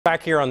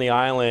Back here on the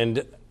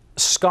island,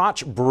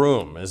 Scotch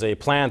Broom is a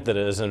plant that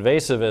is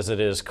invasive as it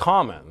is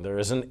common. There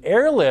is an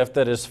airlift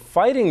that is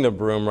fighting the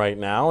broom right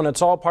now, and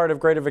it's all part of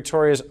Greater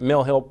Victoria's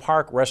Mill Hill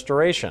Park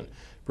restoration.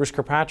 Bruce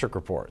Kirkpatrick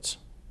reports.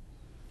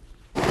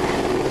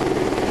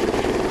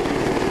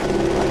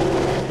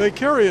 They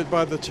carry it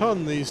by the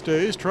ton these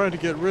days, trying to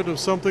get rid of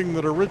something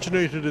that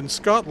originated in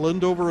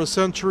Scotland over a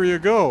century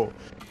ago.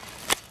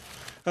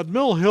 At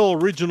Mill Hill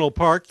Regional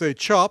Park, they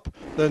chop,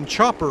 then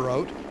chopper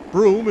out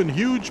broom in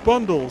huge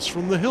bundles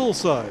from the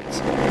hillsides.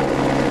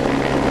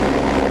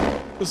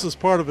 This is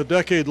part of a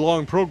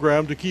decade-long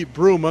program to keep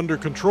broom under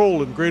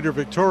control in Greater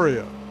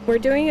Victoria. We're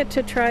doing it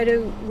to try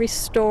to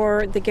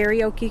restore the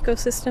Garry Oak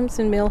ecosystems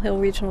in Mill Hill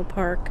Regional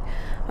Park.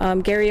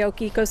 Garry Oak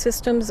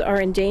ecosystems are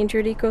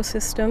endangered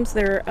ecosystems.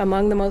 They're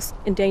among the most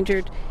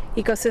endangered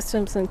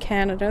ecosystems in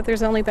Canada.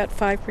 There's only about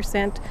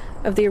 5%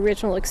 of the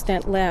original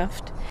extent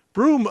left.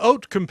 Broom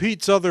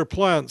outcompetes other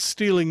plants,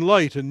 stealing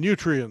light and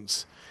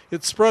nutrients.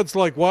 It spreads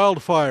like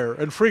wildfire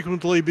and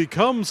frequently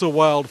becomes a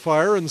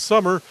wildfire in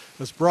summer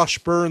as brush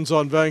burns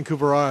on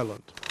Vancouver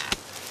Island.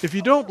 If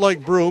you don't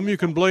like broom, you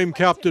can blame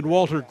Captain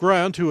Walter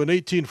Grant, who in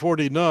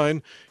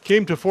 1849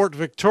 came to Fort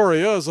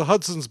Victoria as a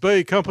Hudson's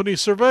Bay Company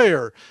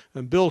surveyor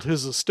and built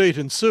his estate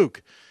in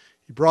Souk.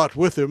 He brought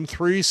with him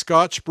 3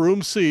 Scotch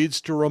broom seeds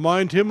to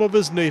remind him of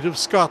his native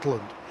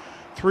Scotland.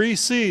 3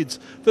 seeds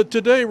that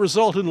today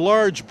result in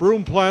large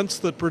broom plants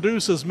that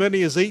produce as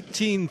many as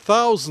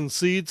 18,000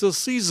 seeds a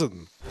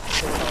season.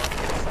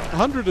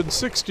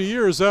 160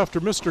 years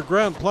after Mr.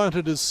 Grant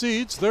planted his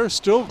seeds, they're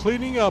still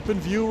cleaning up in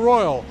View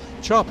Royal,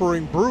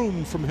 choppering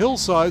broom from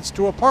hillsides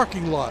to a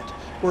parking lot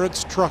where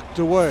it's trucked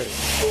away.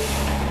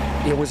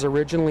 It was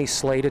originally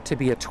slated to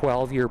be a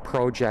 12-year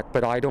project,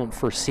 but I don't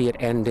foresee it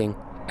ending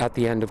at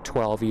the end of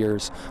 12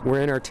 years.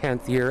 We're in our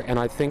 10th year, and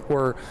I think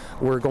we're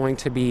going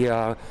to be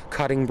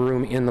cutting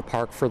broom in the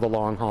park for the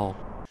long haul.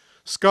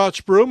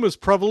 Scotch broom is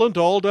prevalent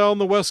all down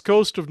the west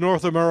coast of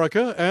North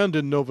America and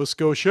in Nova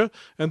Scotia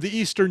and the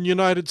eastern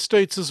United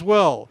States as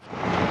well.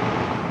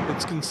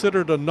 It's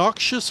considered a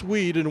noxious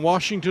weed in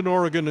Washington,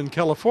 Oregon, and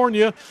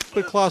California,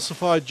 but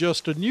classified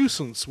just a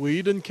nuisance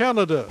weed in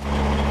Canada.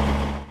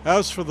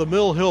 As for the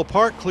Mill Hill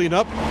Park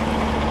cleanup,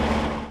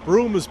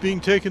 broom is being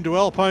taken to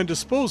alpine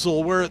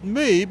disposal where it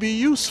may be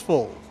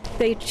useful.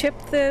 They chip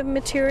the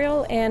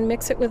material and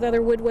mix it with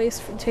other wood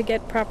waste to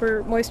get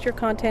proper moisture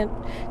content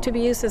to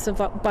be used as a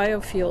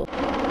biofuel.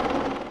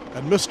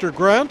 And Mr.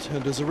 Grant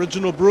and his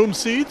original broom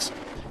seeds,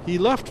 he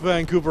left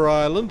Vancouver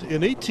Island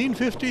in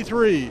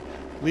 1853,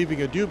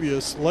 leaving a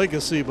dubious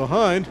legacy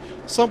behind,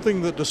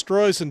 something that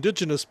destroys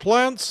indigenous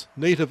plants,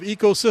 native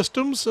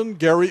ecosystems, and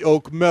Garry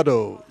Oak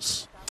meadows.